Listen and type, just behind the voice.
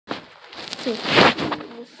the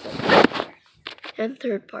second part and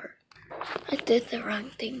third part. I did the wrong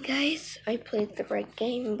thing, guys. I played the right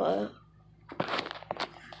game, but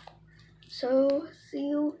so see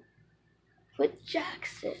you with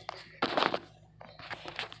Jackson.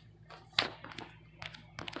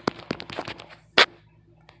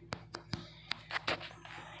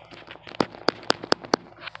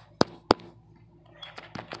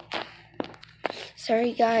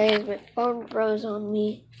 Sorry guys, my phone froze on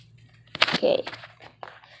me. Okay.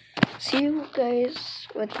 See you guys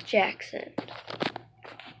with Jackson.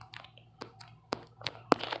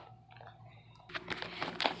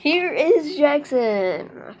 Here is Jackson.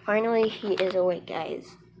 Finally, he is awake,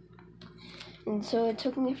 guys. And so it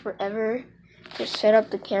took me forever to set up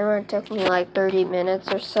the camera. It took me like 30 minutes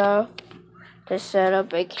or so to set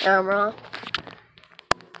up a camera.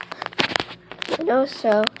 You know,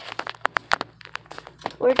 so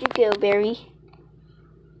where'd you go, Barry?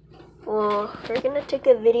 Well, we're gonna take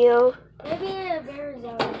a video. Maybe in a Barry's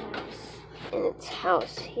house. In its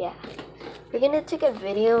house, yeah. We're gonna take a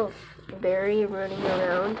video of Barry running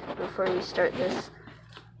around before we start this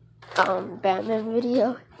Batman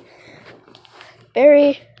video.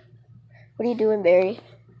 Barry, what are you doing, Barry?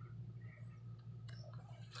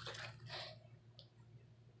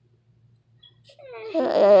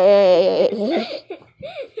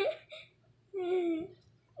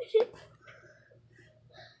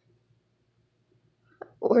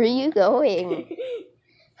 Where are you going?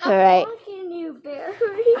 Alright.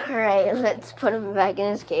 Alright, let's put him back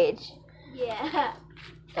in his cage. Yeah.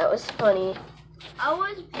 That was funny. I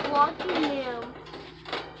was blocking him.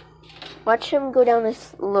 Watch him go down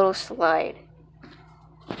this little slide.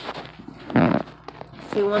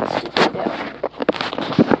 If he wants to go down.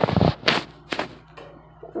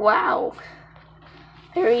 Wow.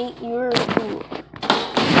 Harry, you were cool.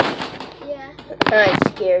 Yeah. I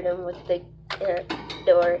scared him with the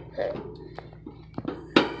door.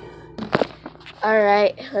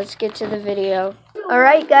 Alright, let's get to the video.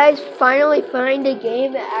 Alright guys, finally find a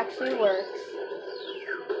game that actually works.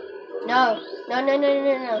 No.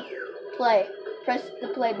 Play. Press the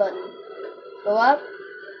play button. Go up.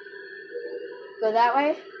 Go that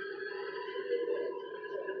way.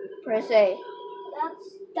 Press A.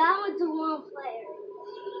 That was the one player.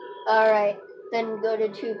 Alright, then go to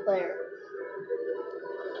 2 player.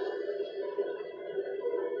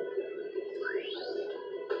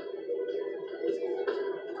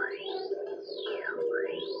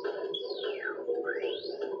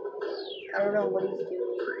 I don't know what he's doing.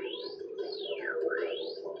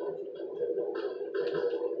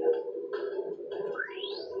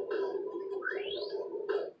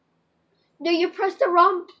 No, you pressed the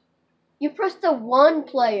wrong. You pressed the 1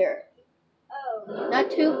 player. Oh. Not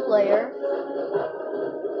 2 player.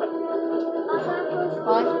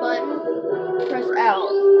 Pause button. Press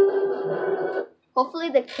L. Hopefully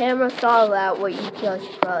the camera saw that what you just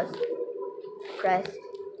pressed. Press.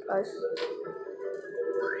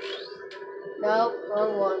 Nope,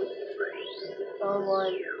 wrong one. Wrong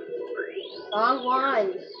one.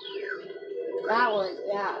 That one,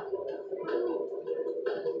 yeah.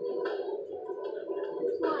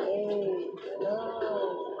 Hey, no.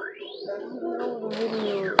 That's not the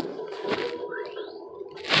video.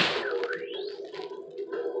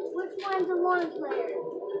 Which one's the 1 player?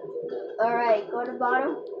 Alright, go to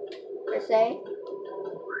bottom. Press A.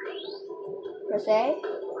 Press A.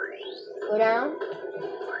 Go down.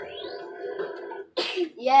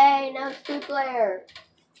 Yay, now it's 2 player.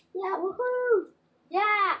 Yeah, woohoo!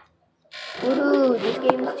 Yeah! Woohoo, this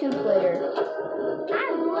game is 2 player.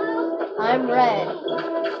 I'm blue. I'm red.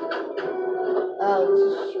 Oh, this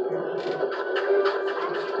is shooter.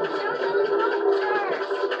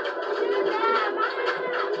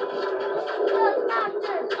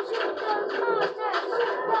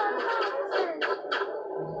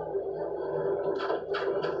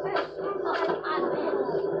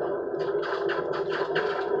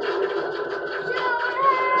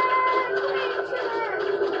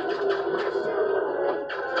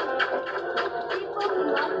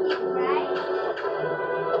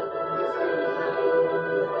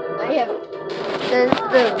 Since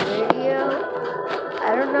the video,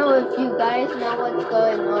 I don't know if you guys know what's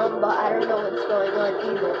going on, but I don't know what's going on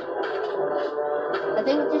either. I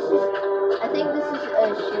think this is a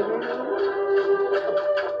shooter game.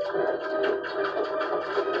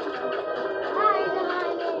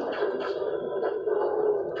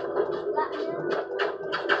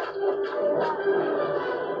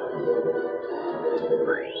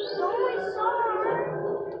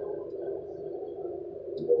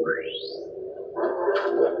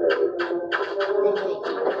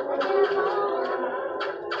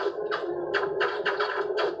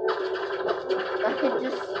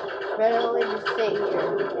 stay here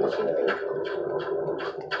and shoot me.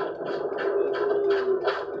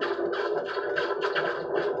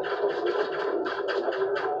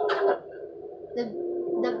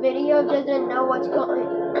 The video doesn't know what's going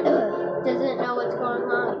on.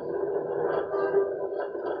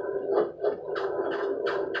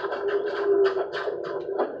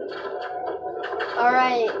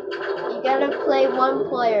 Alright, you gotta play one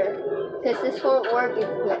player, because this won't work yet.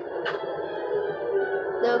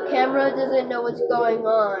 The camera doesn't know what's going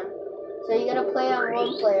on, so you gotta play on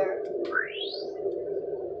one player.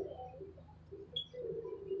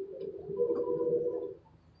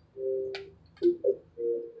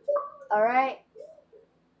 Alright,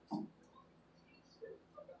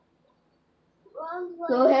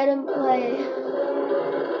 go ahead and play.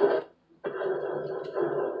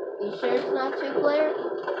 You sure it's not two-player?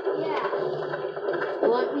 Yeah.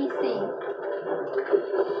 Let me see.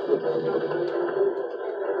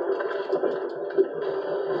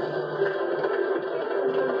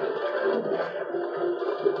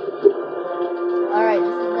 Alright,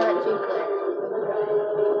 this is not two-player.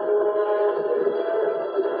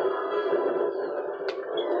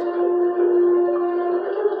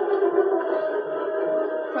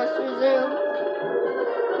 Press resume.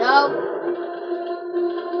 No.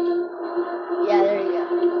 Yeah, there you go.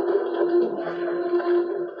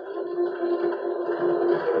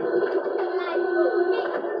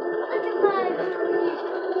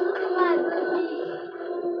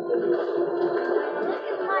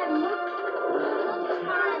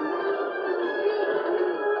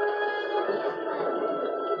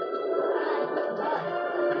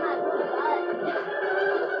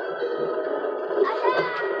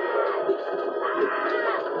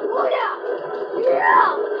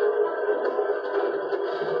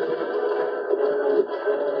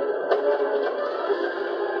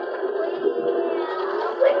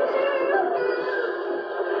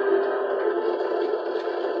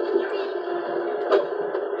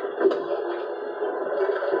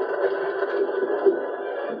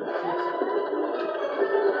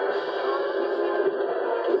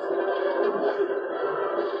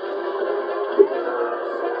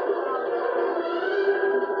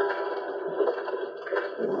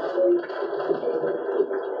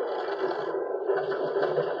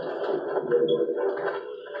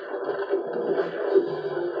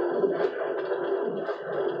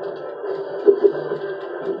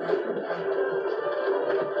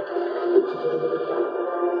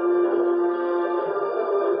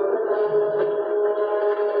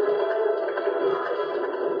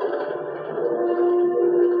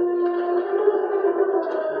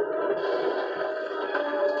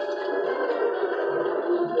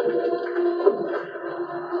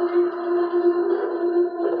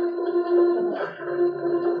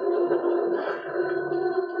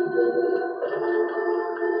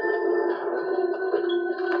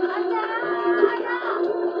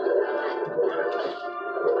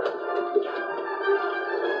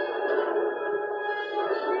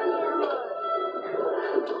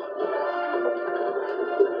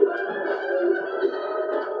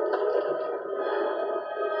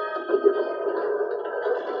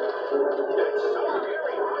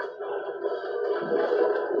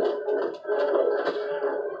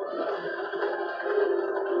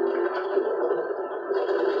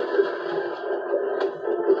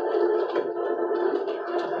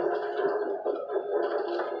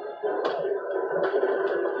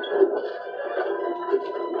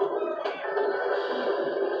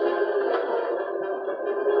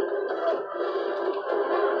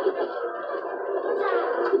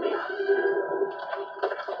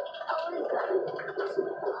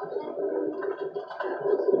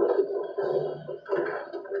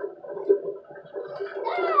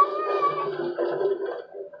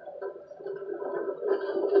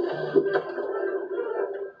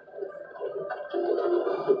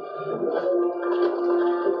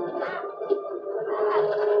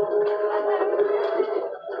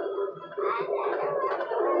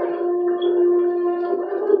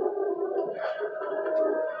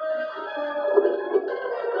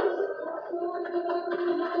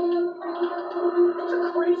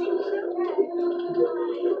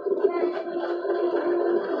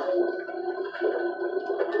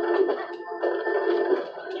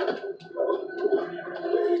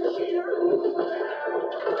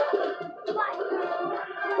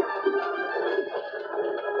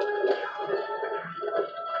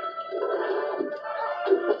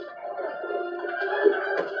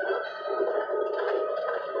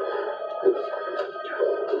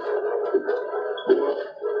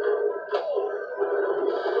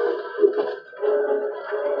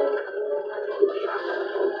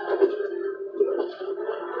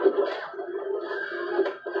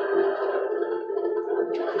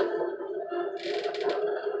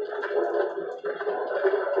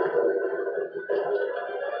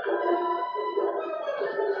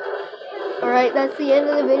 Alright, that's the end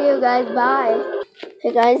of the video, guys. Bye.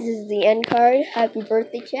 Hey, guys, this is the end card. Happy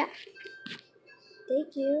birthday, chat.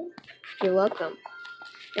 Thank you. You're welcome.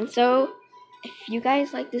 And so, if you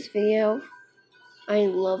guys like this video, I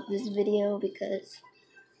love this video because,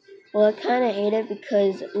 well, I kind of hate it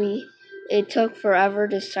because it took forever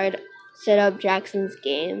to set up Jackson's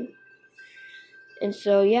game. And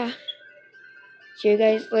so, yeah. See you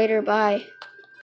guys later. Bye.